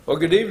Well,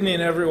 good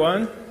evening,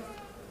 everyone.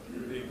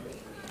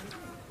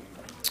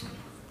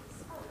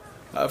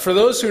 For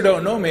those who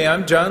don't know me,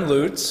 I'm John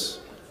Lutz.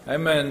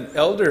 I'm an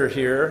elder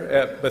here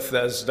at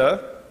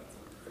Bethesda.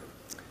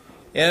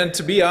 And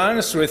to be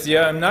honest with you,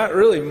 I'm not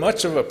really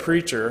much of a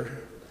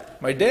preacher.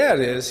 My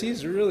dad is.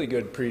 He's a really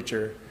good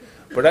preacher.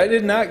 But I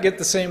did not get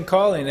the same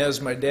calling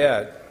as my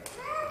dad.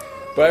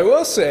 But I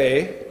will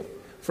say,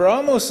 for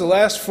almost the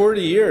last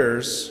 40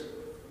 years,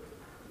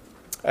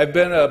 I've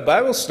been a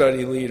Bible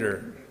study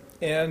leader.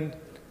 And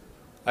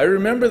I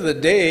remember the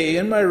day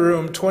in my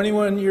room,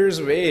 21 years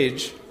of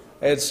age,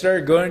 I had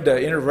started going to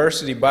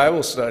InterVarsity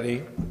Bible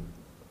study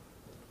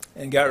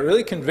and got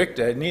really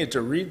convicted. I needed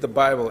to read the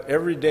Bible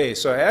every day.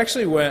 So I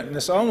actually went, and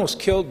this almost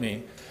killed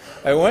me.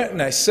 I went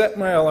and I set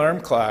my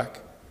alarm clock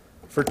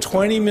for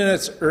 20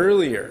 minutes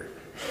earlier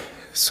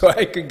so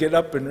I could get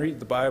up and read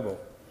the Bible.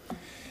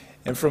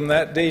 And from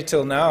that day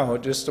till now,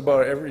 just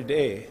about every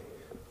day.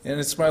 And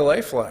it's my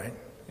lifeline.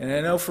 And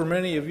I know for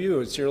many of you,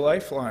 it's your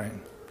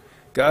lifeline.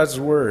 God's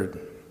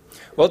Word.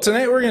 Well,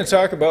 tonight we're going to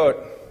talk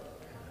about,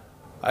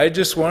 I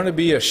just want to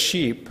be a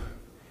sheep,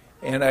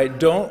 and I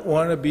don't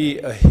want to be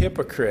a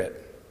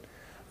hypocrite.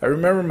 I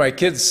remember my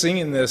kids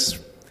singing this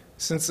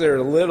since they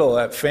were little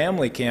at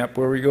family camp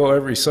where we go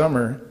every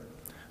summer.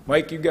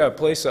 Mike, you got a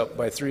place up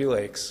by 3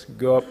 Lakes.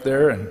 Go up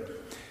there and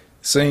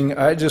sing,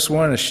 I just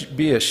want to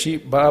be a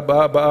sheep, ba,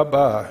 ba, ba,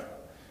 ba.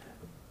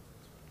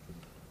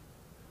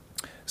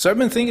 So I've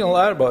been thinking a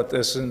lot about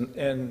this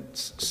and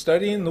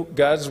studying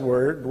God's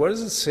Word. What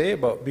does it say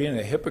about being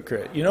a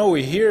hypocrite? You know,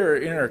 we hear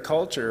in our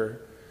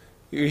culture,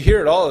 you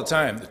hear it all the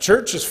time. The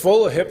church is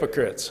full of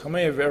hypocrites. How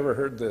many have ever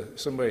heard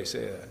somebody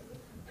say that?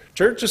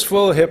 Church is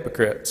full of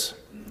hypocrites.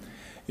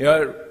 You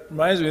know, it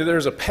reminds me,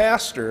 there's a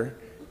pastor,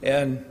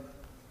 and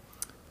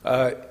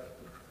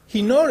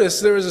he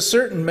noticed there was a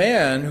certain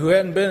man who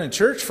hadn't been in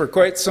church for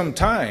quite some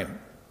time.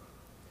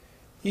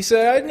 He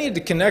said, I need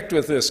to connect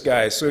with this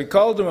guy. So he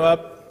called him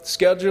up,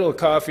 scheduled a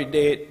coffee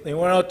date. They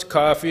went out to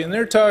coffee, and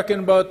they're talking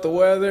about the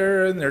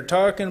weather, and they're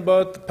talking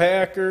about the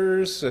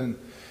Packers, and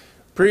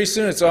pretty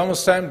soon it's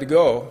almost time to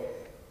go.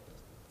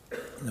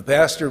 And the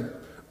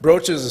pastor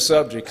broaches the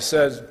subject. He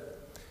says,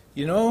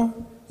 you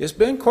know, it's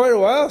been quite a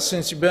while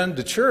since you've been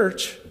to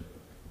church.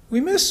 We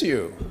miss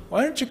you.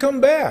 Why don't you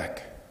come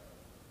back?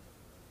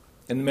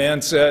 And the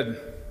man said,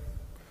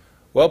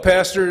 well,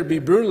 Pastor, to be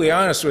brutally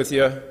honest with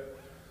you,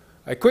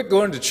 I quit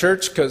going to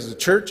church because the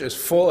church is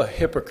full of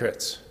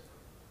hypocrites.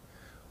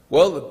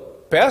 Well, the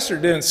pastor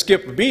didn't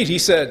skip a beat. He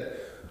said,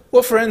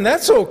 well, friend,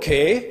 that's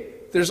okay.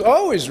 There's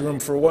always room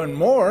for one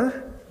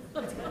more.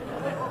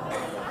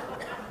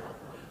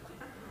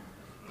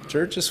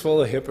 Church is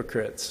full of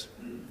hypocrites.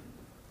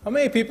 How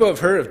many people have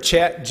heard of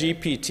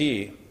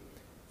ChatGPT?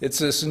 It's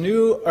this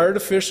new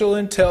artificial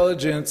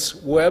intelligence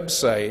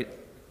website.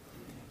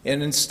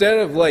 And instead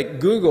of like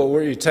Google,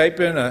 where you type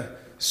in a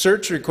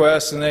search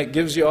request and that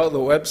gives you all the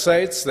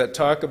websites that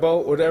talk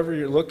about whatever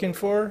you're looking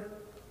for,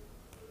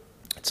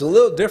 it's a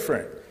little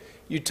different.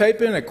 You type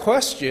in a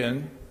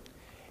question,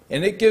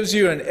 and it gives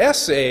you an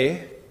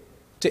essay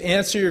to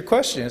answer your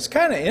question. It's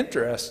kind of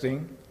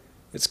interesting.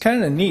 It's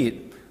kind of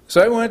neat.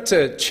 So I went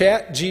to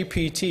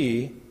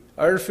ChatGPT,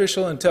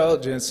 artificial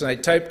intelligence, and I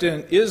typed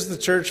in, is the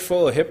church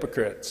full of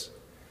hypocrites?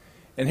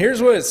 And here's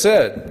what it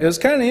said. It was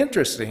kind of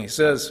interesting. It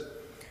says,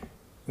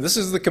 this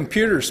is the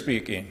computer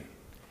speaking.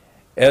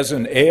 As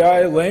an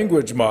AI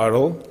language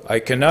model, I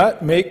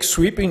cannot make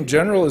sweeping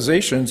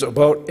generalizations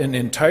about an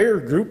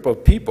entire group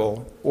of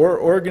people or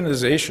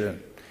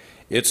organization.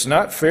 It's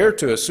not fair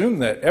to assume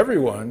that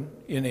everyone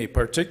in a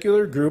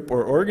particular group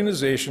or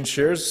organization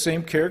shares the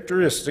same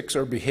characteristics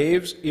or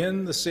behaves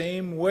in the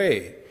same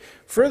way.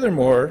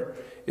 Furthermore,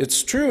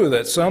 it's true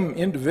that some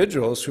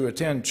individuals who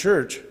attend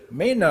church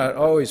may not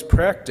always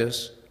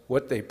practice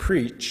what they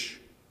preach,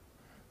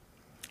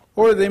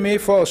 or they may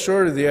fall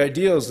short of the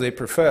ideals they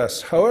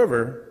profess.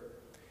 However,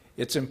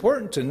 it's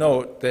important to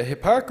note that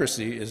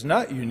hypocrisy is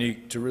not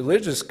unique to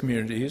religious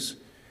communities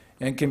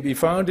and can be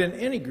found in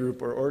any group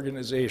or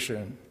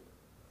organization.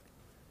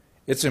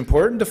 It's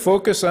important to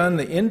focus on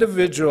the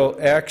individual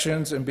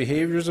actions and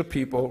behaviors of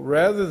people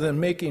rather than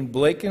making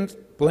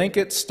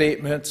blanket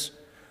statements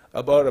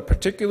about a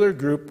particular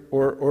group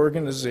or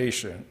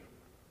organization.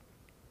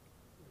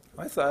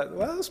 I thought,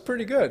 well, that was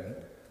pretty good.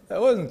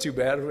 That wasn't too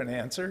bad of an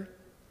answer.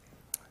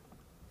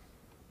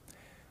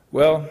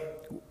 Well,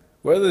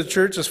 whether the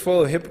church is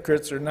full of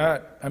hypocrites or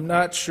not, I'm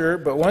not sure,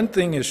 but one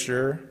thing is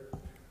sure.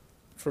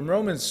 From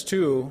Romans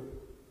 2,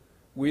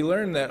 we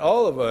learn that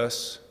all of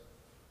us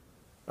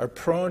are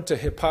prone to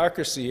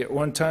hypocrisy at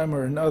one time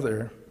or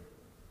another.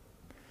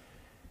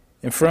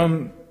 And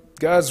from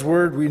God's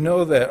Word, we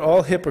know that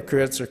all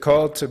hypocrites are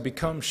called to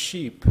become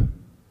sheep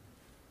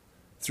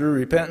through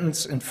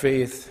repentance and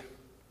faith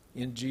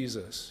in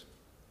Jesus.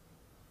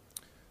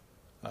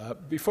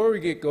 Before we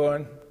get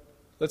going,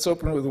 let's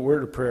open with a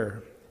word of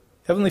prayer.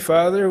 Heavenly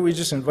Father, we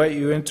just invite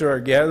you into our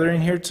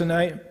gathering here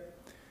tonight.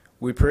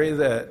 We pray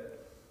that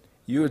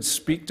you would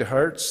speak to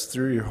hearts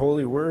through your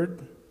holy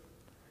word,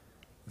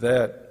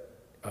 that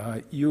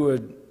you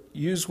would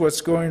use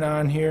what's going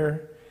on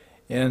here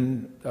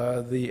and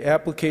the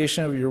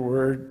application of your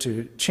word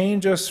to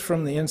change us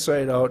from the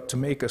inside out, to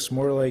make us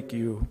more like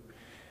you,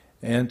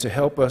 and to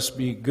help us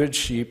be good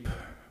sheep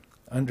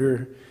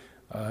under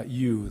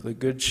you, the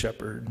good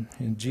shepherd,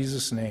 in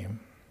Jesus' name.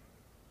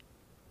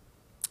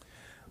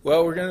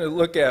 Well, we're going to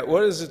look at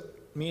what does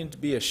it mean to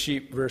be a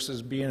sheep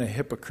versus being a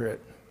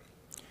hypocrite.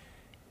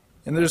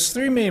 And there's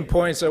three main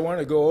points I want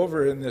to go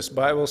over in this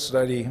Bible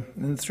study.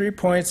 And the 3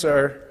 points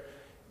are: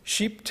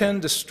 sheep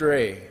tend to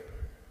stray.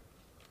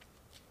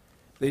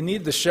 They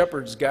need the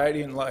shepherd's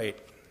guiding light.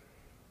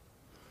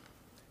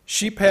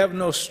 Sheep have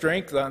no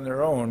strength on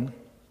their own.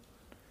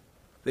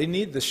 They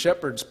need the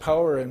shepherd's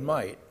power and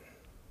might.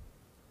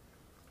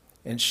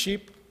 And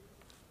sheep,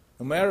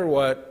 no matter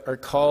what, are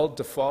called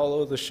to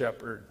follow the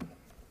shepherd.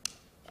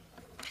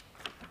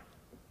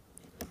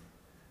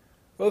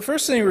 Well, the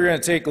first thing we're going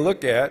to take a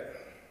look at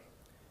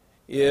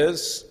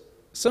is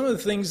some of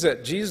the things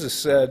that Jesus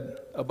said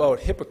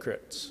about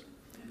hypocrites.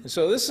 And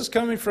so this is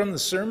coming from the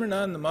Sermon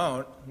on the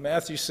Mount,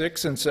 Matthew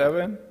 6 and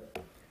 7.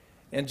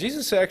 And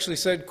Jesus actually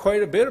said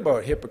quite a bit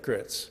about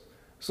hypocrites.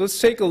 So let's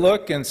take a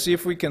look and see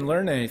if we can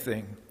learn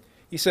anything.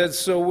 He said,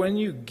 "So when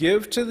you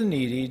give to the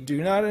needy,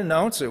 do not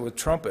announce it with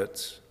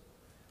trumpets,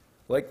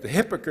 like the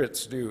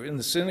hypocrites do in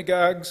the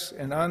synagogues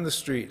and on the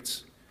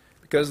streets,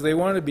 because they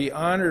want to be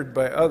honored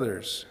by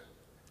others.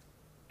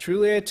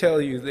 Truly I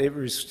tell you, they've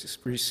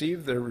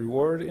received their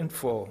reward in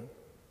full."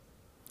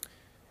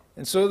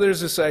 And so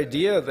there's this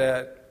idea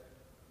that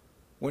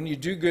when you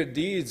do good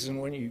deeds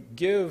and when you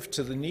give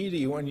to the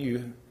needy, when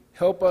you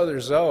help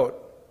others out,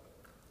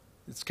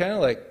 it's kind of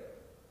like,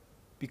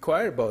 be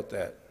quiet about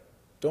that.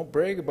 Don't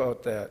brag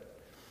about that.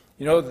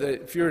 You know,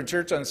 if you're in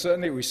church on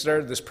Sunday, we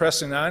started this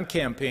Pressing On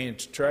campaign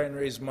to try and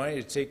raise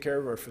money to take care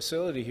of our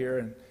facility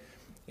here.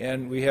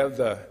 And we have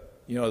the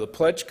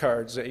pledge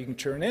cards that you can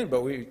turn in,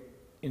 but we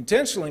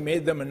intentionally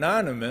made them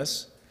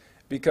anonymous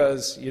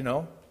because,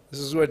 this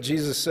is what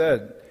Jesus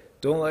said.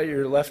 Don't let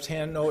your left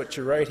hand know what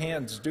your right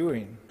hand's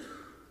doing.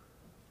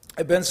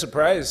 I've been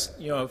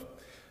surprised, a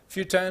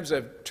few times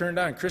I've turned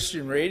on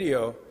Christian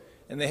radio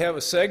and they have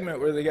a segment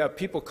where they got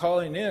people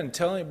calling in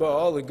telling about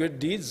all the good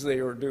deeds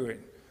they were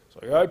doing.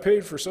 It's like, I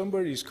paid for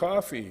somebody's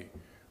coffee,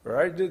 or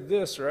I did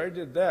this, or I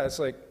did that. It's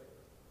like,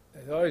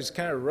 it always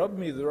kind of rubbed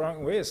me the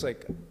wrong way. It's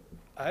like,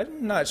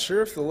 I'm not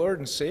sure if the Lord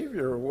and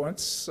Savior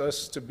wants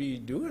us to be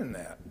doing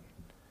that,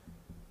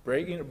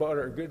 bragging about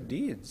our good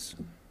deeds.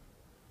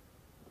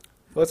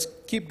 Let's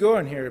keep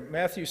going here.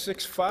 Matthew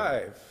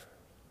 6:5.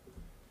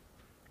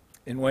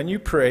 "And when you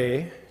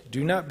pray,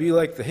 do not be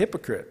like the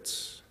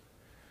hypocrites,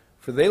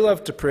 for they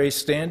love to pray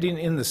standing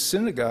in the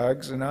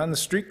synagogues and on the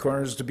street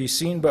corners to be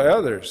seen by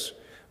others.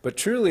 But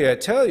truly I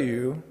tell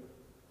you,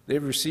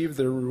 they've received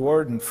their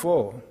reward in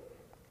full."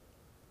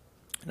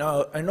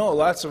 Now, I know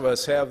lots of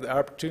us have the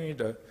opportunity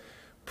to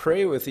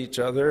pray with each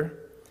other,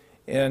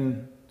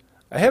 and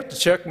I have to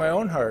check my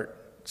own heart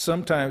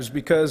sometimes,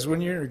 because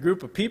when you're in a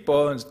group of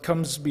people and it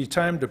comes to be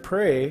time to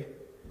pray,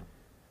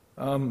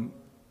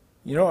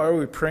 are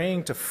we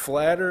praying to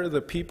flatter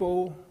the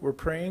people we're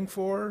praying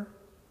for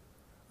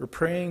or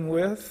praying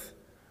with?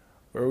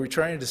 Or are we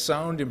trying to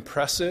sound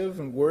impressive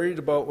and worried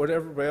about what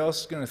everybody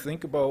else is going to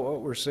think about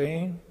what we're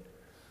saying?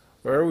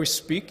 Or are we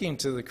speaking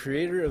to the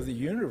creator of the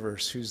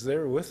universe who's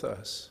there with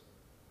us?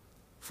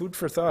 Food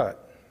for thought.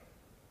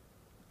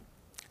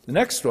 The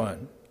next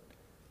one,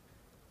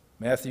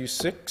 Matthew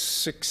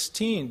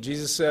 6:16,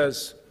 Jesus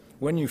says,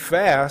 "When you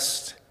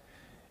fast,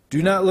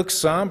 do not look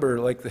somber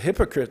like the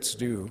hypocrites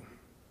do,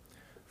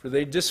 for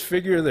they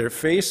disfigure their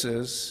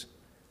faces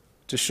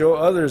to show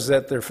others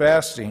that they're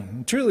fasting.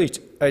 And truly,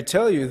 I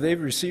tell you,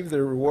 they've received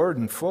their reward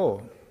in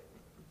full."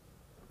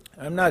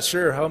 I'm not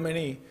sure how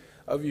many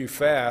of you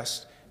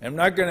fast. I'm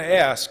not going to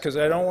ask because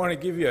I don't want to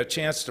give you a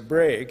chance to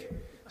brag.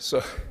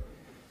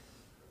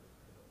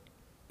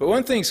 But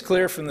one thing's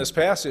clear from this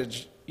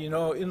passage, in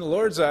the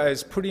Lord's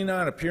eyes, putting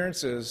on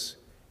appearances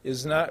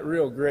is not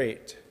real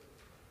great.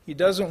 He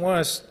doesn't want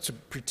us to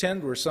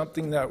pretend we're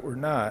something that we're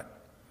not.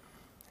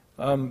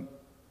 It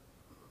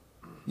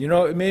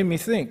made me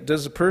think,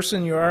 does the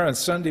person you are on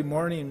Sunday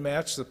morning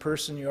match the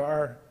person you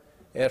are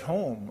at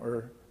home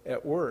or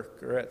at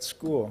work or at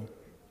school?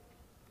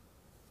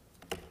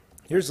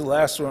 Here's the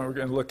last one we're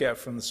going to look at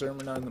from the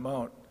Sermon on the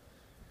Mount.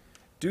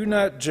 "Do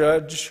not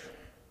judge,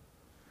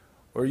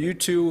 or you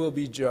too will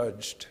be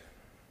judged.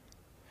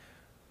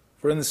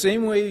 For in the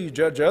same way you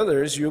judge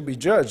others, you'll be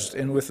judged,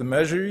 and with the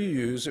measure you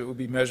use, it will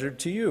be measured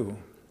to you.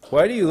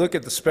 Why do you look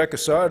at the speck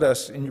of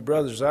sawdust in your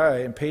brother's eye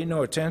and pay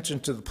no attention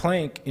to the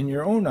plank in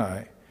your own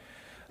eye?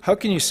 How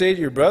can you say to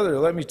your brother,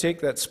 'Let me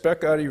take that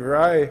speck out of your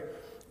eye,'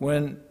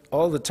 when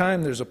all the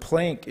time there's a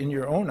plank in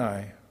your own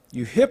eye?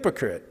 You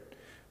hypocrite!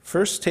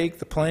 First take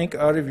the plank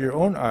out of your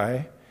own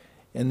eye,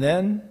 and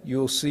then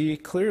you'll see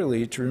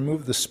clearly to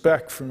remove the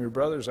speck from your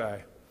brother's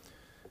eye."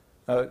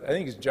 I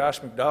think it's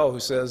Josh McDowell who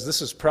says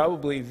this is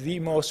probably the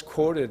most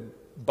quoted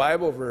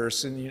Bible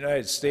verse in the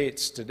United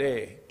States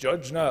today.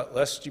 Judge not,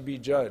 lest you be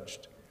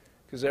judged.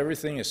 Because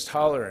everything is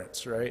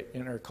tolerance, right,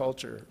 in our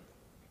culture.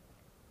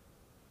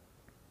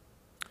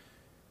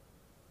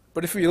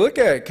 But if you look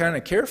at it kind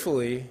of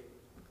carefully,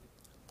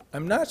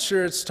 I'm not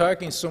sure it's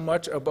talking so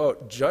much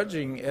about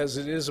judging as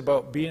it is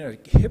about being a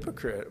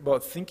hypocrite,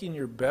 about thinking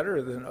you're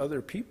better than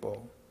other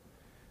people.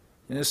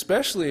 And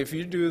especially if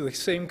you do the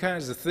same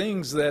kinds of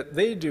things that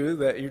they do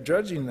that you're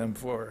judging them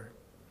for.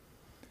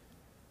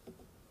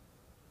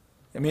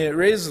 I mean, it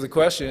raises the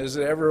question, is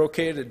it ever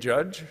okay to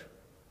judge?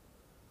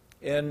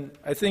 And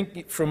I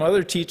think from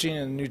other teaching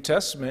in the New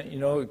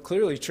Testament,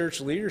 clearly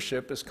church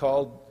leadership is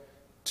called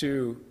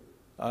to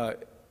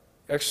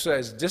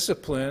exercise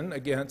discipline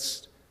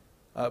against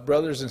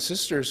brothers and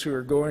sisters who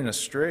are going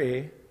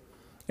astray.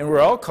 And we're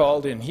all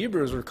called, in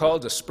Hebrews, we're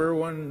called to spur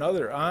one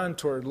another on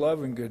toward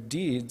love and good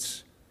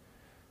deeds.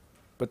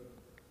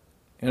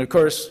 And of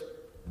course,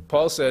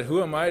 Paul said,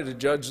 who am I to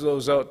judge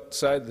those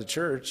outside the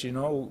church?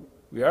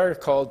 We are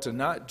called to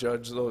not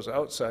judge those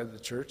outside the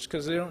church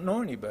because they don't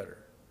know any better.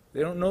 They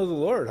don't know the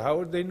Lord. How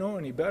would they know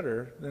any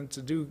better than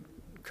to do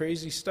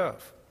crazy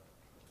stuff?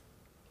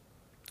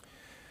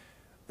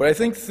 But I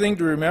think the thing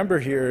to remember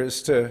here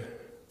is to,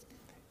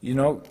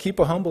 keep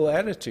a humble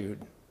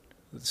attitude.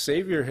 The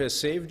Savior has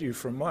saved you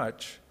from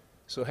much,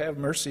 so have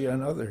mercy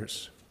on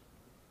others.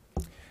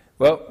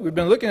 Well, we've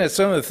been looking at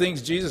some of the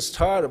things Jesus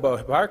taught about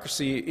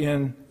hypocrisy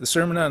in the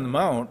Sermon on the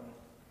Mount.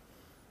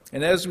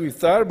 And as we've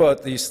thought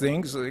about these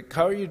things,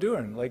 how are you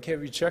doing?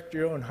 Have you checked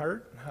your own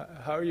heart?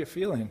 How are you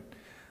feeling?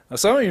 Now,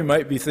 some of you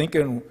might be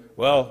thinking,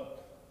 well,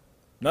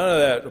 none of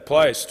that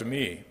applies to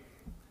me.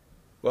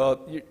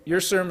 Well,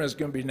 your sermon is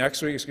going to be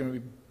next week. It's going to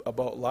be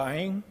about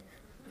lying.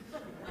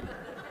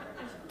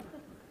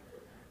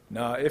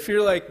 Now, if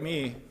you're like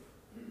me,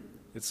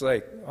 it's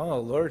like, oh,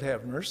 Lord,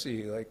 have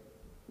mercy.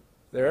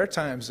 There are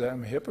times that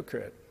I'm a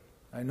hypocrite.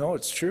 I know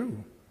it's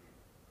true.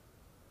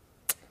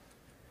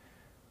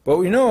 But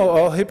we know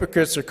all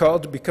hypocrites are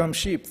called to become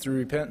sheep through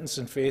repentance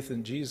and faith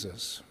in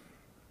Jesus.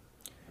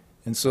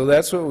 And so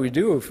that's what we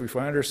do if we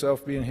find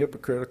ourselves being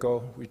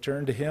hypocritical. We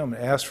turn to Him,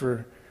 ask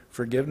for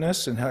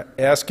forgiveness, and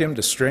ask Him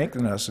to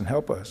strengthen us and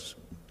help us.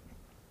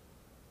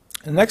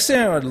 The next thing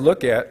I want to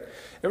look at,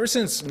 ever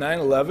since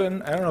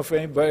 9/11, I don't know if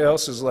anybody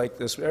else is like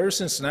this, but ever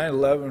since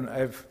 9/11,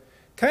 I've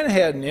kind of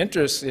had an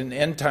interest in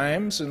end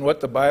times and what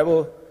the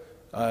Bible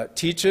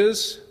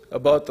teaches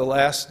about the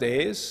last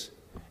days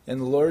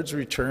and the Lord's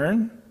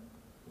return.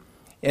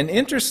 And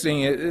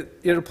interesting,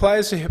 it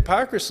applies to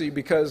hypocrisy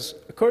because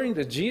according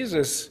to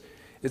Jesus,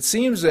 it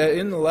seems that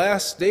in the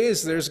last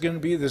days there's going to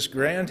be this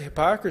grand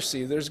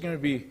hypocrisy. There's going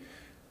to be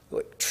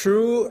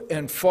true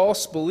and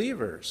false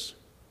believers.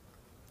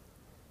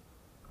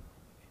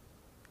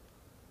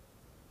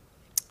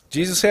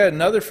 Jesus had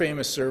another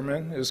famous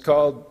sermon. It was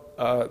called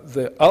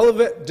the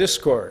Olivet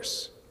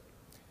Discourse.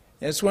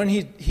 And it's when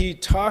he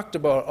talked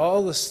about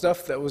all the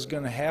stuff that was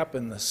going to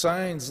happen, the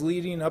signs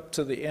leading up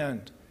to the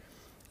end.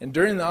 And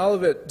during the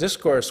Olivet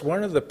Discourse,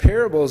 one of the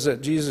parables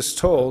that Jesus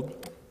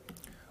told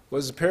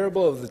was the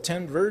parable of the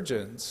 10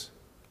 virgins.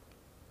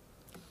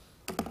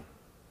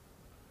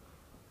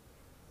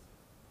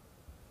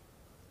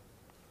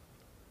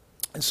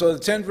 And so the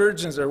 10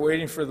 virgins are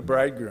waiting for the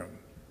bridegroom.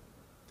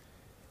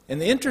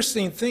 And the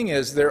interesting thing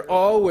is they're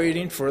all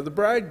waiting for the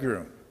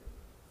bridegroom.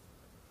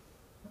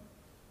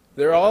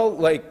 They're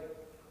all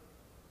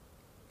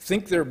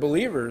think they're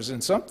believers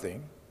in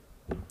something.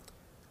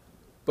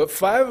 But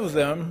 5 of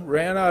them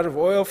ran out of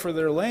oil for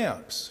their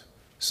lamps.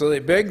 So they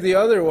begged the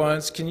other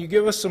ones, can you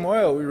give us some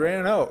oil? We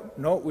ran out.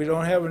 No, we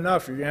don't have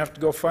enough. You're going to have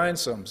to go find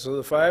some. So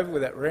the 5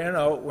 that ran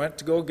out went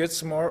to go get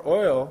some more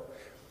oil.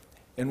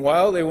 And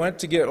while they went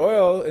to get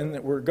oil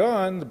and were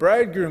gone, the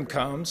bridegroom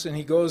comes and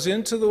he goes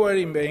into the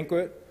wedding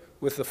banquet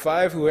with the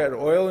 5 who had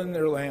oil in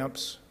their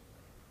lamps.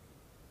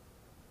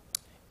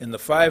 And the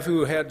 5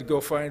 who had to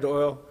go find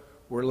oil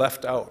were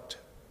left out.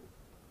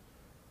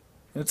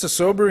 And it's a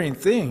sobering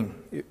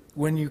thing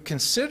when you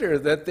consider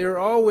that they're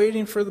all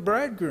waiting for the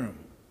bridegroom.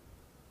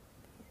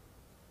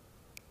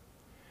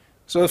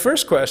 So the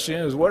first question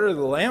is, what do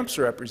the lamps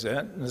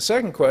represent? And the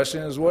second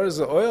question is, what does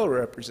the oil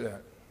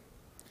represent?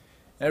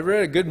 And I've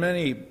read a good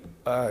many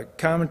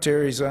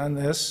commentaries on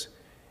this,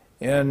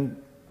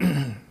 and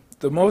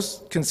the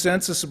most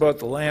consensus about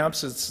the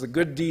lamps, it's the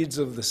good deeds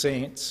of the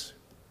saints.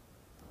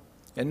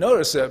 And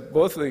notice that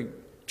both the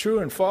true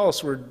and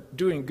false were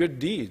doing good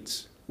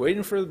deeds,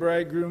 waiting for the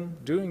bridegroom,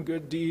 doing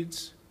good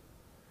deeds.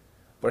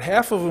 But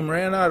half of them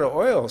ran out of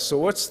oil, so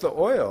what's the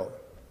oil?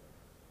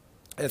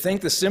 I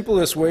think the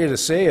simplest way to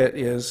say it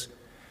is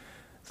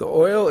the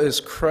oil is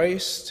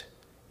Christ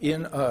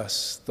in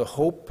us, the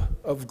hope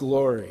of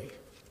glory.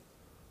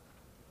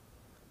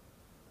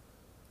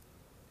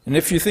 And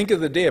if you think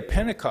of the day of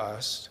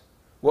Pentecost,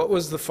 what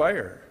was the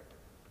fire?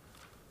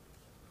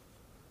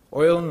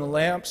 Oil in the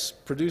lamps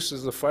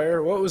produces the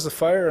fire. What was the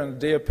fire on the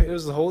day of Pentecost? It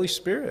was the Holy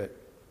Spirit.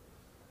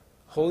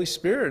 Holy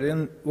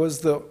Spirit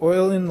was the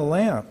oil in the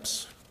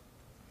lamps.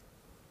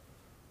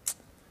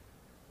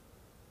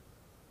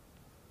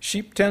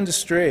 Sheep tend to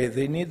stray.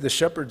 They need the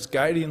shepherd's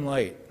guiding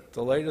light,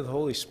 the light of the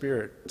Holy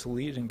Spirit, to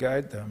lead and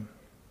guide them.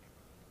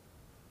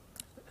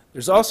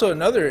 There's also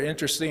another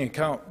interesting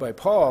account by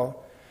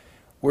Paul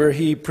where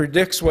he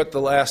predicts what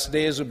the last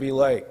days will be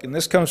like. And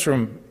this comes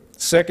from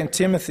 2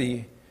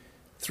 Timothy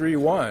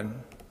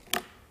 3:1.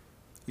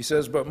 He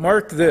says, "But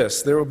mark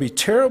this, there will be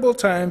terrible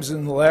times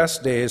in the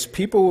last days.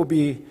 People will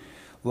be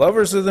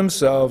lovers of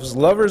themselves,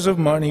 lovers of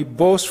money,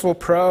 boastful,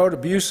 proud,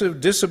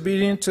 abusive,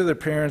 disobedient to their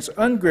parents,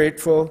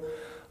 ungrateful,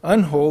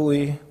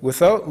 unholy,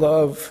 without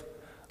love,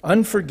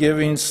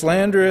 unforgiving,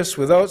 slanderous,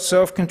 without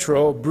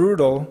self-control,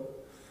 brutal,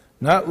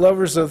 not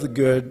lovers of the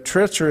good,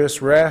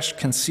 treacherous, rash,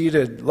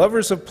 conceited,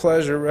 lovers of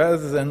pleasure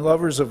rather than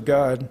lovers of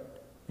God."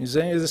 Does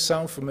any of this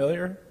sound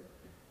familiar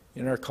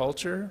in our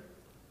culture?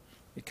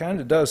 It kind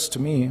of does to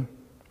me.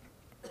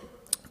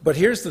 But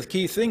here's the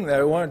key thing that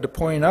I wanted to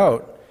point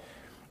out.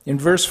 In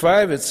verse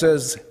 5 it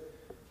says,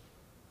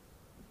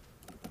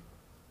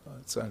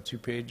 it's on 2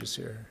 pages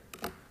here.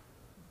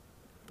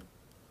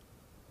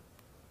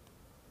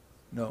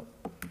 No.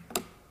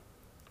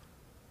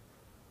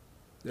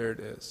 There it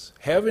is.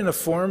 "Having a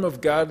form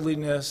of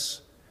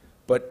godliness,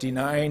 but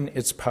denying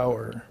its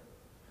power."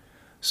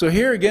 So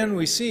here again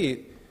we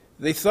see,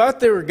 they thought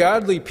they were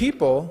godly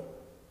people,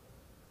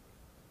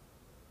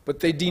 but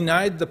they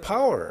denied the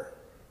power.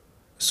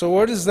 So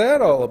what is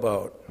that all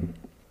about?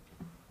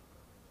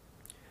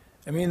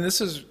 I mean,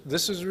 this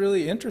is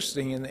really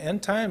interesting. In the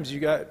end times, you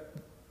got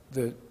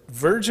the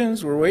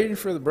virgins were waiting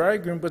for the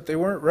bridegroom, but they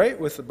weren't right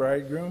with the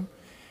bridegroom.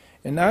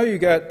 And now you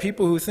got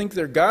people who think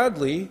they're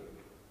godly,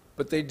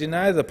 but they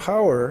deny the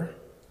power.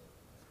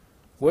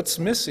 What's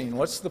missing?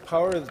 What's the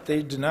power that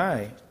they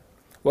deny?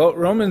 Well,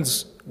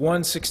 Romans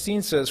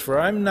 1:16 says, "For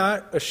I'm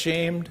not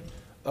ashamed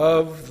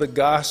of the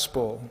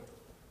gospel,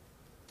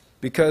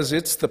 because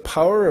it's the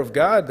power of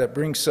God that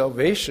brings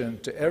salvation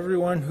to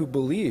everyone who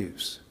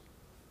believes."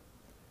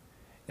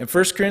 And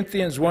 1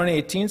 Corinthians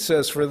 1:18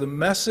 says, "For the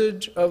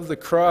message of the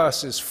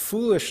cross is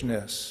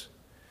foolishness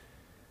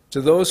to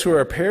those who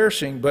are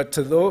perishing, but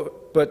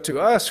to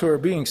us who are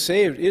being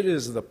saved, it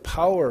is the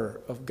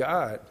power of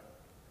God."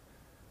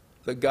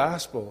 The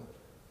gospel,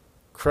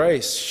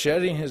 Christ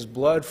shedding his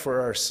blood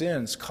for our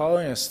sins,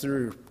 calling us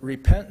through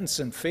repentance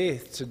and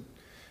faith to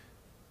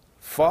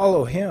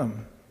follow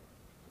him.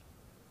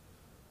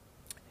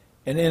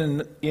 And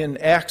in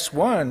Acts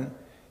 1,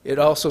 it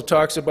also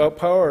talks about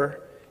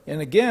power. And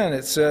again,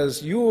 it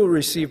says, "You will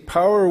receive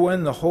power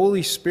when the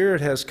Holy Spirit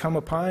has come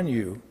upon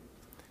you,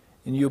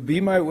 and you'll be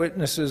my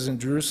witnesses in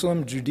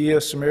Jerusalem, Judea,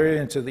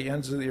 Samaria, and to the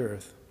ends of the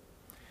earth."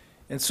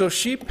 And so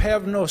sheep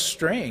have no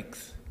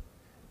strength.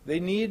 They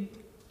need,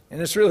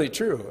 and it's really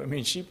true, I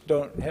mean, sheep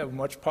don't have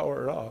much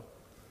power at all.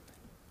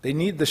 They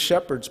need the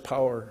shepherd's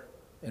power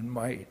and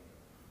might.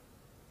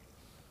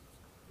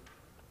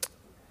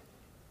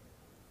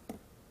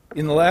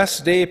 In the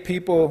last days,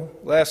 people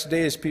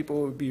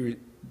will be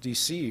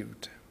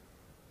deceived.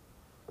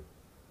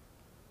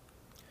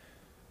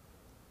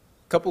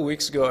 A couple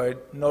weeks ago, I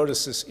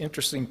noticed this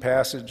interesting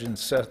passage in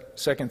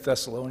 2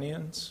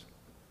 Thessalonians.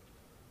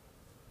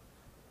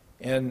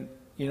 And,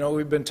 you know,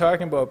 we've been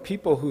talking about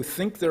people who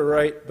think they're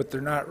right, but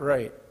they're not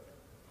right.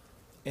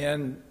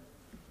 And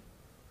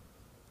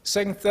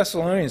 2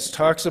 Thessalonians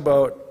talks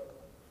about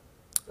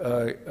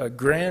a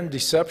grand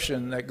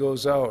deception that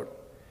goes out.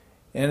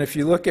 And if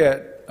you look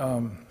at,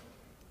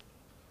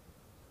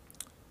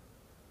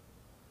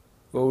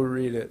 we'll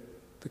read it.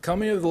 "The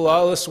coming of the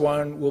lawless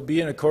one will be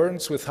in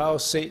accordance with how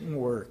Satan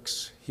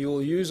works. He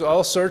will use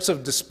all sorts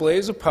of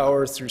displays of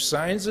power through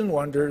signs and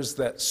wonders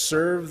that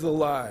serve the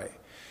lie."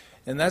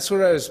 And that's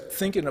what I was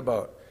thinking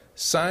about.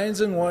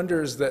 Signs and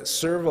wonders that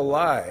serve a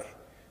lie.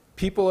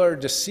 People are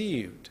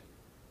deceived.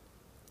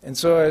 And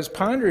so I was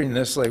pondering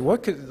this,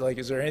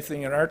 is there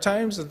anything in our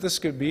times that this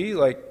could be?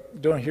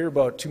 Don't hear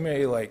about too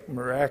many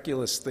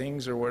miraculous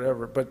things or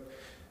whatever,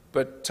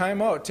 but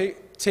time out.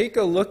 Take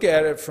a look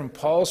at it from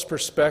Paul's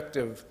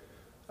perspective.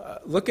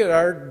 Look at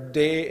our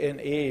day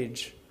and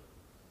age.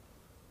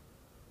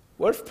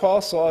 What if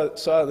Paul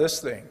saw this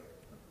thing?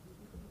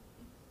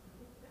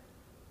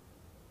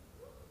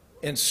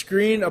 And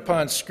screen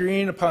upon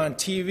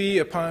TV,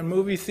 upon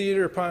movie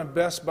theater, upon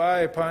Best Buy,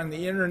 upon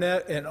the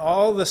internet, and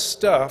all the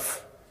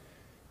stuff.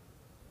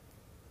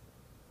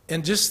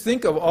 And just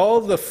think of all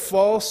the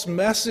false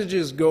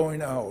messages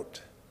going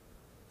out.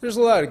 There's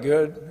a lot of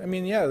good. I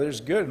mean, yeah,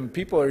 there's good, and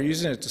people are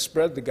using it to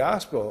spread the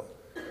gospel.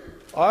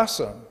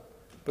 Awesome.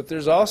 But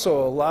there's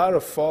also a lot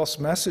of false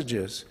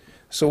messages.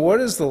 So what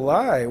is the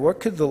lie? What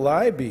could the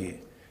lie be?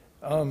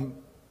 Let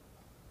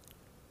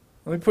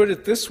me put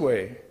it this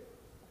way.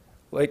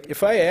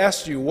 If I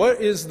asked you,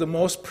 what is the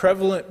most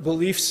prevalent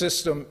belief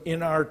system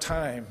in our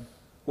time,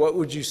 what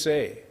would you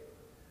say?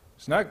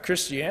 It's not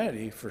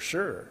Christianity, for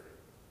sure.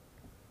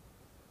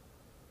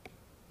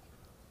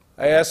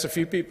 I asked a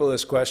few people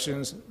this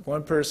question.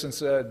 One person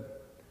said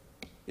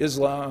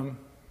Islam.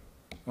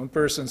 One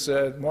person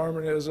said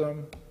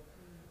Mormonism.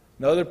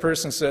 Another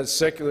person said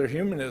secular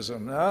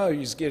humanism. Now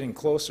he's getting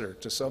closer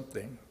to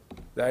something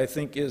that I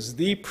think is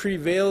the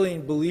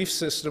prevailing belief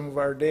system of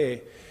our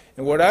day.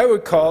 And what I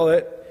would call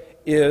it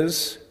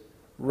is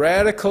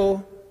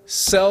radical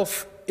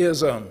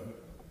self-ism.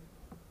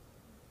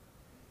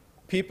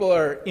 People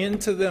are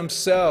into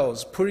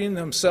themselves, putting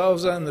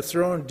themselves on the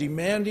throne,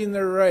 demanding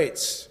their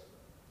rights.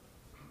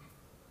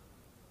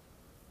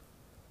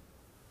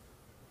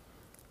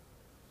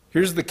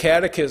 Here's the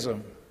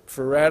catechism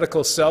for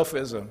radical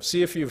selfism.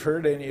 See if you've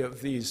heard any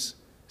of these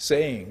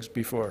sayings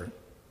before.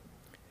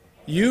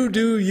 You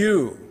do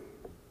you.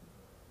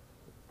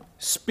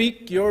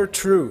 Speak your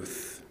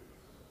truth.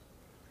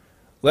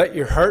 Let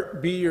your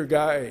heart be your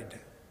guide.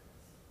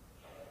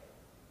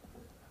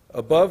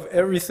 Above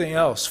everything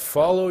else,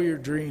 follow your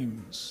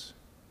dreams.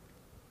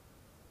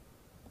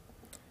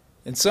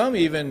 And some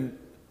even,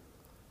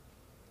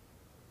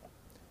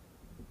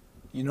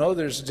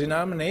 there's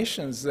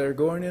denominations that are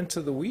going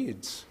into the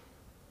weeds.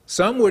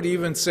 Some would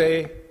even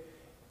say,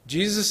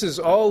 Jesus is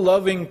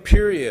all-loving,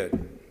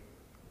 period.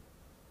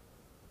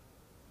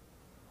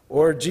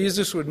 Or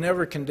Jesus would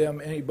never condemn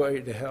anybody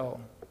to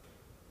hell.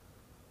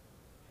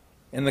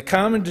 And the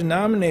common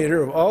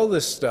denominator of all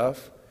this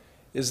stuff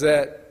is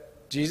that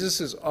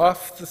Jesus is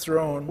off the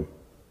throne of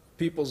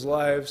people's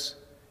lives,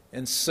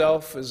 and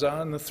self is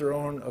on the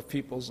throne of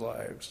people's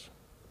lives.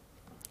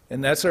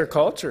 And that's our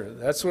culture.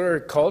 That's what our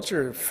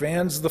culture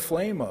fans the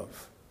flame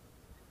of.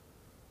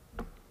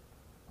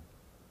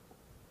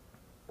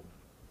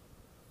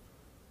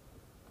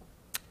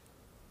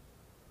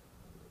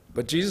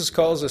 But Jesus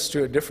calls us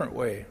to a different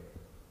way.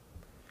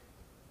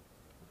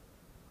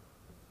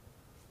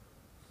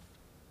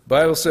 The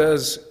Bible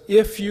says,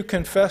 if you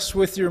confess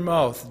with your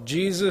mouth,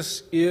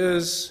 Jesus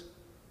is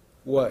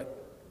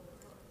what?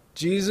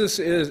 Jesus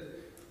is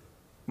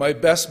my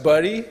best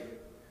buddy?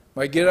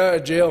 My get out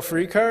of jail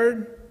free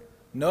card?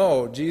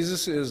 No,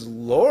 Jesus is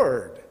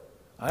Lord.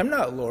 I'm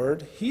not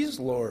Lord, He's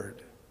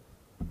Lord.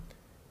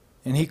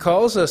 And He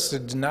calls us to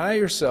deny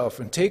yourself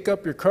and take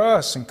up your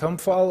cross and come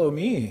follow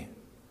me.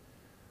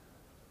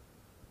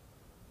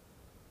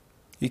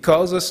 He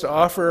calls us to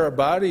offer our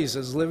bodies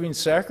as living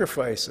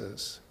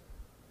sacrifices,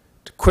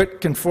 to quit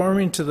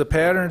conforming to the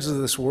patterns of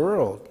this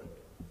world.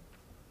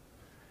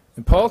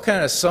 And Paul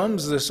kind of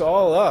sums this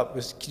all up.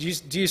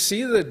 Do you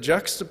see the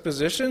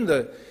juxtaposition,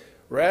 the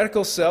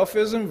radical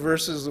selfism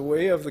versus the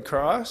way of the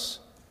cross?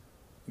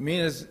 I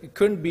mean, it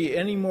couldn't be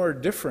any more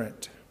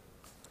different.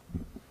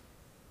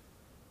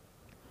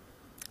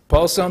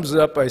 Paul sums it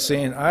up by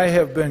saying, I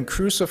have been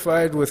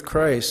crucified with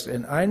Christ,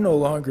 and I no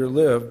longer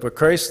live, but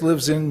Christ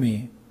lives in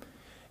me.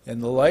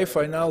 And the life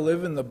I now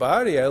live in the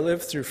body, I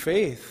live through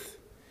faith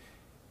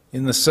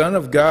in the Son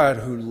of God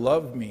who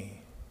loved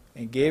me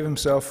and gave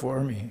Himself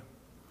for me.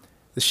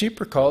 The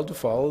sheep are called to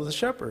follow the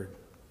shepherd.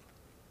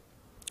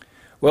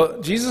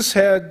 Well,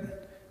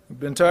 we've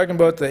been talking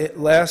about the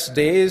last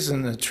days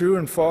and the true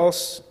and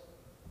false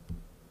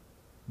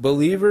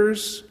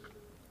believers.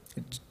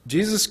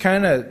 Jesus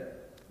kind of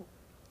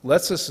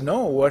lets us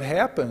know what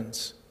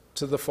happens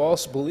to the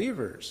false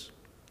believers.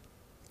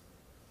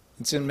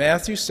 It's in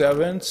Matthew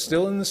 7,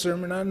 still in the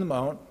Sermon on the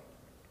Mount.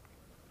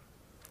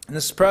 And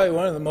this is probably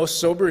one of the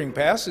most sobering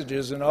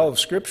passages in all of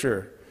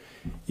Scripture.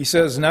 He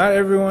says, not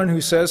everyone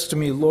who says to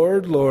me,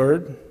 Lord,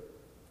 Lord,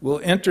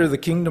 will enter the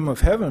kingdom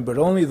of heaven, but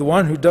only the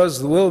one who does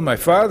the will of my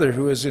Father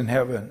who is in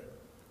heaven.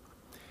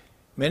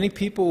 Many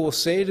people will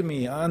say to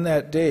me on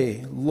that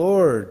day,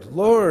 Lord,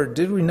 Lord,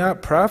 did we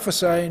not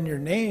prophesy in your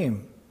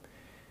name?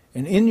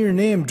 And in your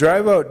name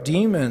drive out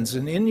demons,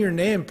 and in your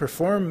name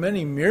perform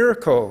many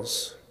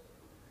miracles?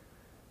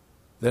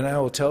 Then I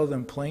will tell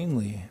them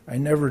plainly, I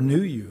never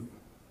knew you.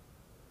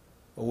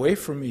 Away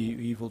from me, you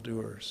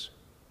evildoers.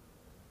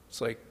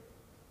 It's like,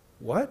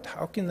 what?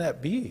 How can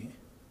that be?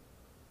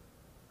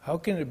 How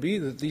can it be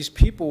that these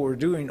people were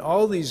doing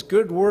all these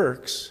good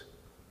works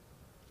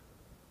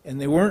and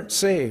they weren't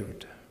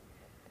saved?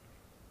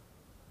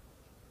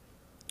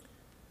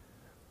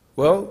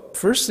 Well,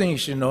 first thing you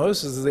should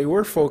notice is they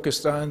were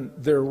focused on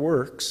their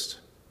works.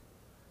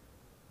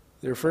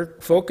 They were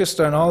focused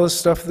on all the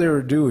stuff they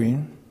were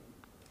doing.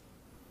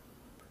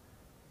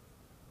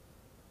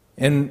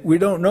 And we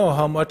don't know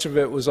how much of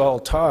it was all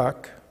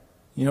talk.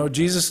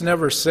 Jesus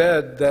never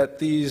said that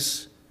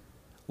these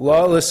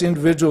lawless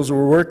individuals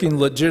were working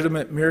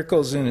legitimate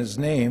miracles in His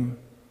name.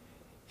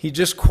 He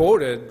just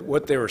quoted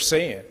what they were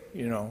saying,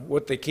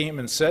 what they came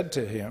and said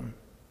to Him.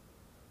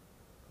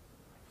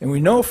 And we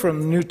know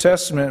from the New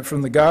Testament,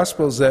 from the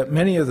Gospels, that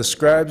many of the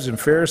scribes and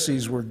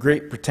Pharisees were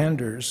great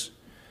pretenders.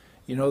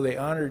 They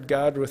honored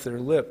God with their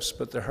lips,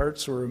 but their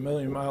hearts were a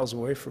million miles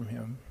away from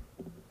Him.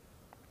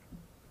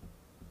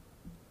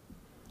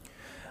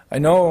 I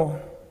know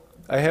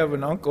I have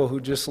an uncle who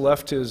just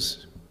left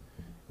his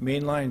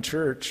mainline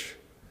church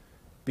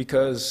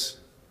because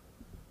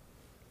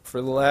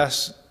for the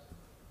last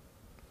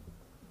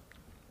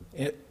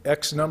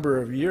X number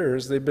of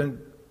years, they've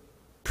been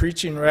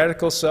preaching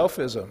radical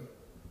selfism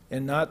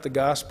and not the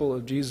gospel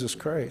of Jesus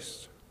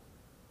Christ.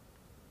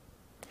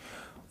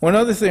 One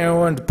other thing I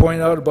wanted to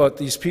point out about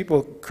these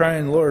people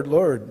crying, Lord,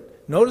 Lord,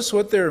 notice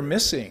what they're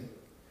missing.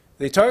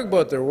 They talk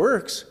about their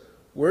works.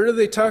 Where do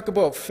they talk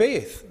about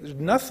faith? There's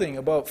nothing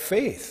about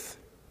faith.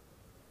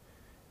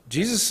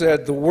 Jesus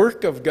said, the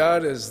work of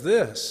God is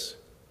this,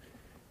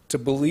 to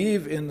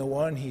believe in the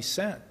one He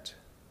sent.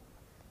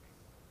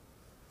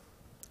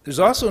 There's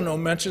also no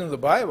mention of the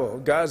Bible,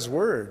 God's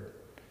Word.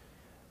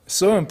 It's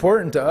so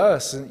important to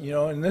us, and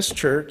in this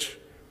church,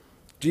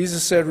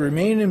 Jesus said,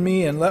 "Remain in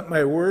me and let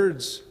my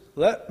words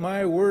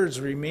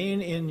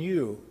remain in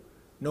you."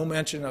 No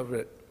mention of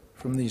it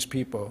from these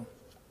people.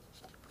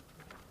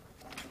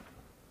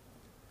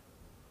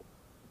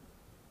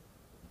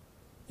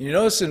 You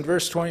notice in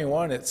verse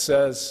 21 it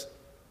says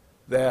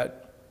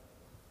that,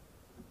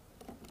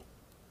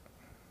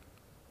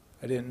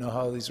 I didn't know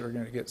how these were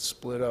going to get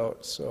split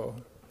out, so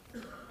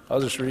I'll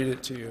just read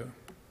it to you.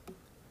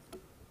 It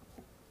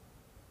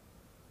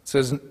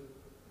says,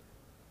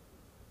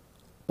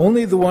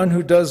 "Only the one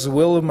who does the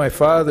will of my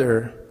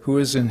Father who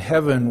is in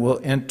heaven will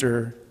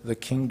enter the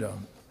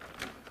kingdom."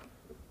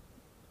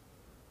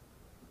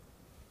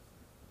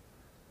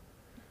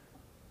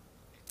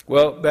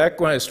 Well, back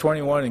when I was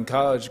 21 in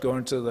college,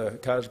 going to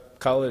the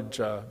college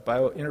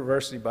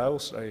university Bible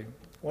study,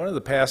 one of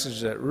the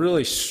passages that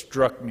really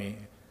struck me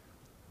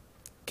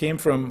came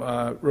from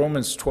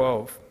Romans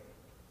 12,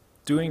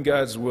 doing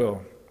God's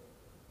will.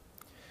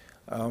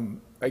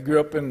 I grew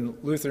up in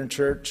Lutheran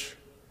church,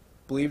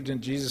 believed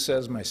in Jesus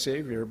as my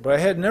Savior, but I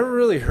had never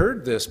really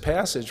heard this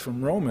passage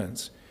from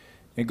Romans.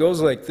 It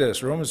goes like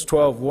this, Romans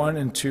 12, 1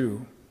 and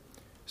 2.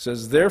 It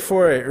says,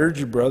 "Therefore I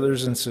urge you,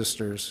 brothers and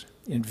sisters,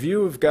 in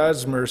view of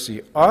God's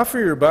mercy, offer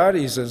your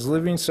bodies as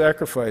living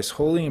sacrifice,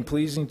 holy and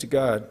pleasing to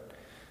God.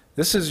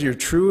 This is your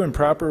true and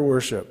proper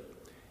worship.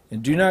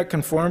 And do not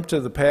conform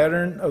to the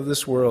pattern of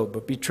this world,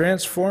 but be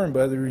transformed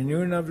by the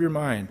renewing of your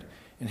mind."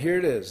 And here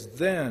it is,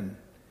 "Then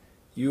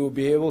you will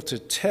be able to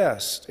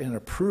test and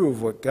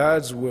approve what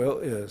God's will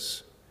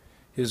is,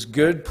 his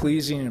good,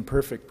 pleasing, and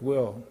perfect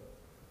will."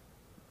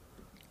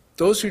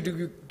 Those who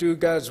do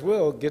God's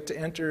will get to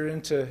enter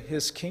into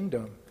his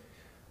kingdom.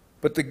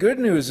 But the good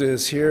news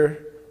is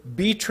here,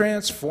 be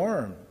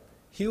transformed.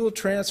 He will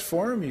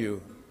transform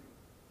you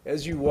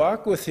as you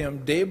walk with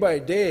him day by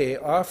day,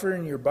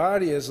 offering your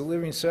body as a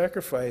living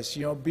sacrifice.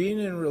 Being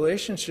in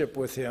relationship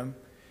with him,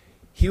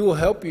 he will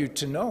help you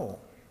to know.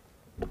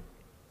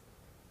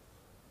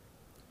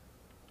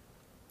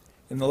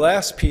 And the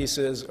last piece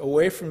is,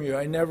 "Away from you,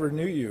 I never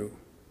knew you."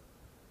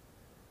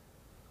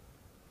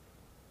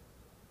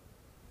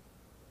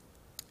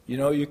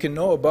 You can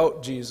know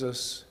about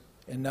Jesus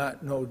and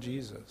not know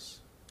Jesus.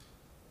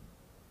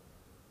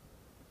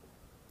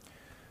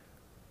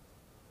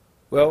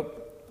 Well,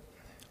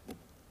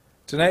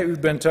 tonight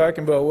we've been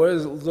talking about what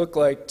does it look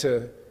like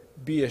to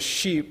be a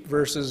sheep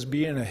versus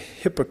being a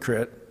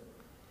hypocrite.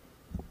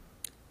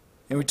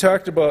 And we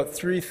talked about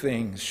three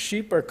things.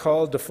 Sheep are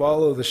called to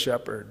follow the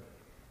shepherd.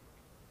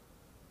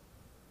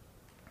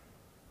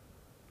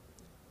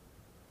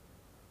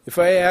 If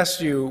I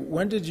asked you,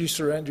 when did you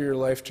surrender your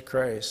life to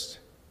Christ?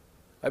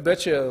 I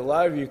bet you a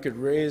lot of you could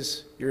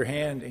raise your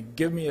hand and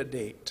give me a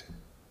date.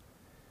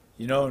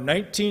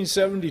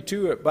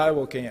 1972 at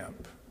Bible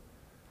camp.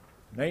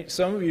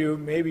 Some of you,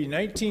 maybe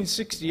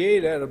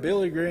 1968 at a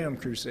Billy Graham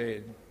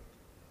crusade.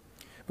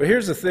 But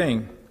here's the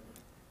thing.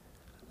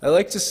 I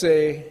like to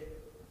say,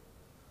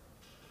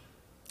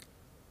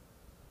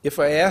 if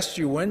I asked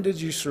you, when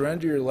did you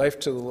surrender your life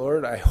to the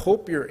Lord? I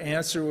hope your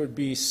answer would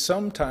be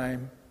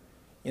sometime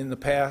in the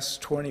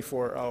past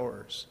 24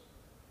 hours.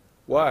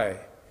 Why?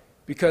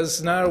 Because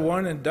it's not a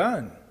one and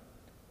done.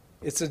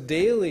 It's a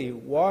daily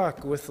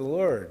walk with the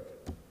Lord.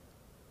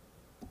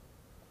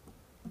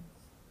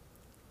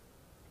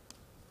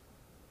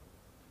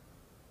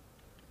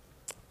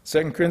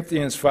 Second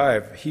Corinthians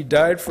 5, "He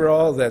died for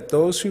all, that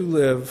those who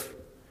live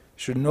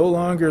should no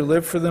longer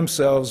live for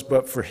themselves,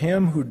 but for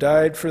him who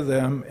died for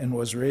them and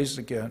was raised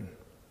again."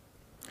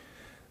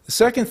 The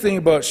second thing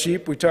about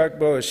sheep we talked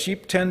about is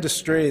sheep tend to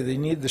stray. They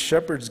need the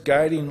shepherd's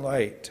guiding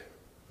light.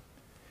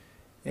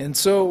 And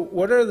so,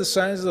 what are the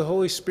signs of the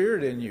Holy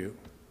Spirit in you?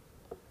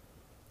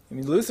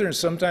 Lutherans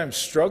sometimes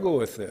struggle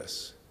with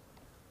this.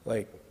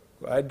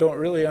 I don't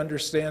really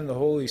understand the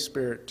Holy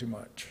Spirit too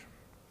much.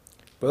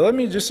 But let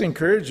me just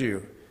encourage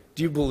you.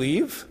 Do you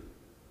believe?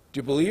 Do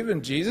you believe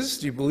in Jesus?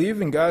 Do you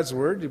believe in God's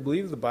Word? Do you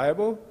believe the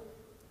Bible?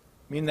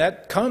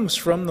 That comes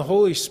from the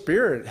Holy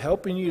Spirit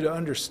helping you to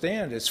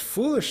understand. It's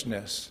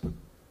foolishness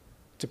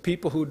to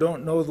people who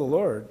don't know the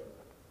Lord.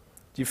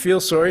 Do you feel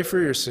sorry for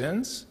your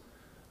sins?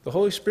 The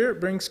Holy Spirit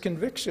brings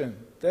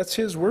conviction. That's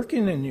his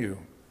working in you.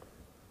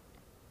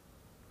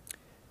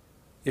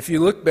 If you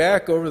look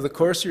back over the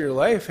course of your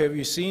life, have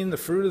you seen the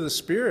fruit of the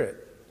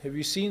Spirit? Have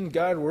you seen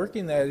God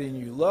working that in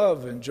you?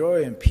 Love and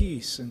joy and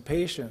peace and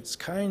patience,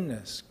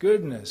 kindness,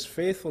 goodness,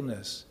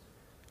 faithfulness,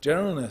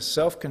 gentleness,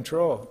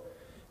 self-control.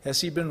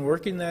 Has he been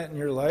working that in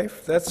your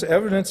life? That's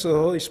evidence of the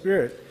Holy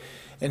Spirit.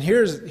 And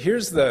here's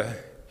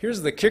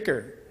the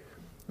kicker.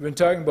 We've been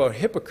talking about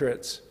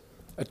hypocrites.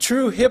 A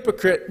true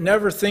hypocrite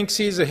never thinks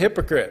he's a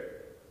hypocrite.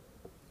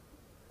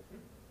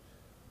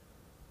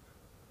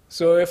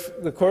 So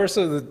if the course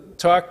of the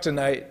talk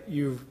tonight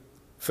you've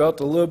felt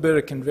a little bit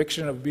of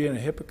conviction of being a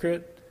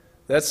hypocrite,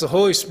 that's the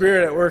Holy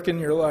Spirit at work in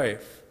your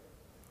life.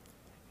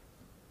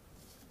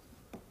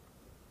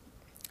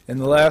 And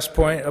the last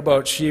point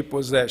about sheep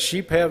was that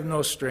sheep have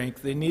no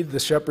strength. They need the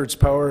shepherd's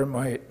power and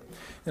might.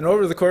 And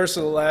over the course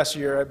of the last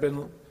year, I've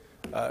been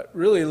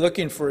really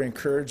looking for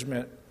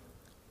encouragement,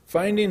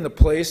 finding the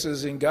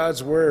places in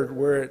God's Word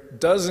where it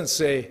doesn't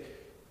say,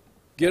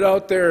 get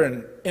out there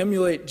and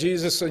emulate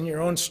Jesus in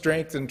your own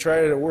strength and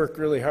try to work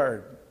really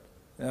hard.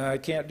 I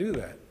can't do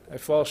that. I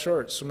fall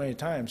short so many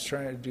times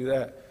trying to do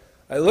that.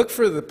 I look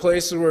for the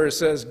places where it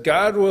says,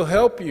 God will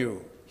help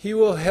you. He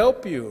will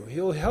help you.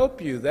 He'll help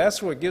you.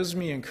 That's what gives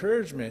me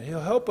encouragement. He'll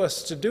help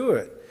us to do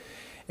it.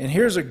 And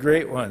here's a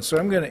great one. So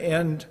I'm going to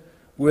end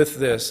with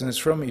this, and it's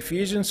from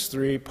Ephesians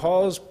 3.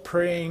 Paul's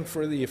praying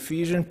for the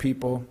Ephesian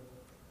people,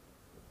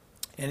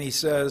 and he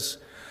says,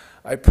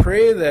 I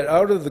pray that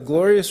out of his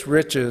glorious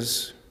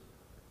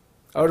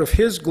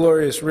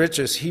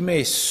riches, he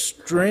may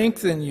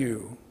strengthen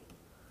you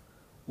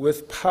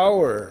with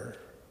power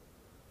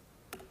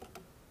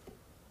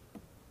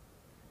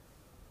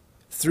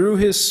through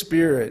his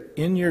Spirit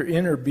in your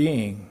inner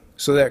being,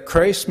 so that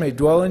Christ may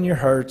dwell in your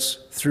hearts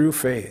through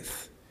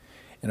faith.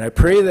 And I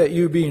pray that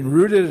you, being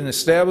rooted and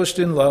established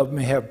in love,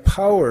 may have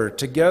power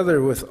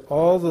together with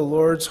all the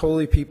Lord's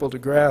holy people to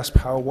grasp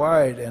how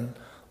wide and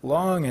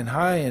long and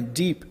high and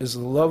deep is the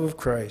love of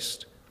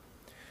Christ,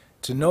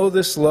 to know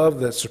this love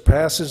that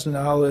surpasses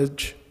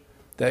knowledge,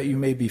 that you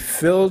may be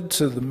filled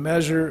to the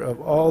measure of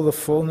all the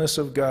fullness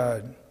of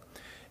God.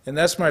 And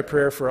that's my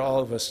prayer for all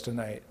of us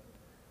tonight,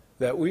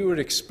 that we would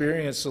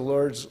experience the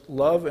Lord's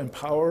love and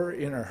power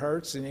in our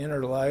hearts and in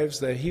our lives,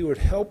 that he would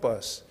help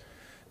us.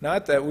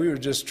 Not that we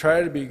would just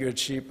try to be good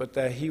sheep, but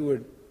that he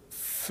would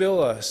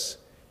fill us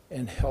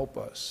and help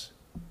us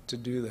to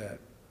do that.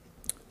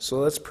 So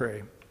let's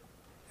pray.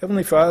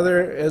 Heavenly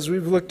Father, as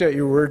we've looked at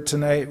your word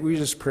tonight, we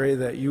just pray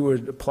that you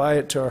would apply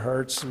it to our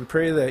hearts. We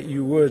pray that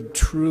you would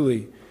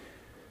truly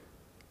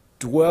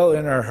dwell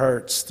in our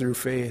hearts through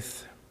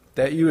faith,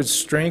 that you would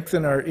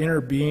strengthen our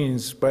inner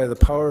beings by the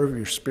power of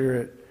your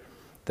Spirit,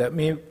 that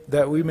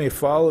we may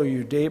follow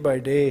you day by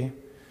day,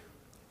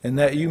 and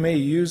that you may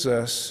use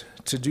us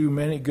to do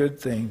many good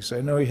things.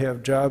 I know you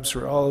have jobs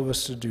for all of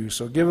us to do,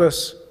 so give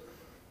us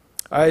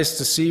eyes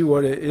to see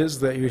what it is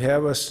that you'd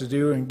have us to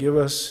do, and give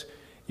us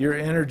your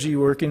energy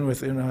working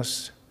within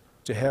us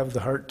to have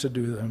the heart to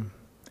do them.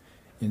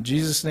 In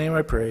Jesus' name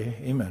I pray,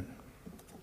 amen.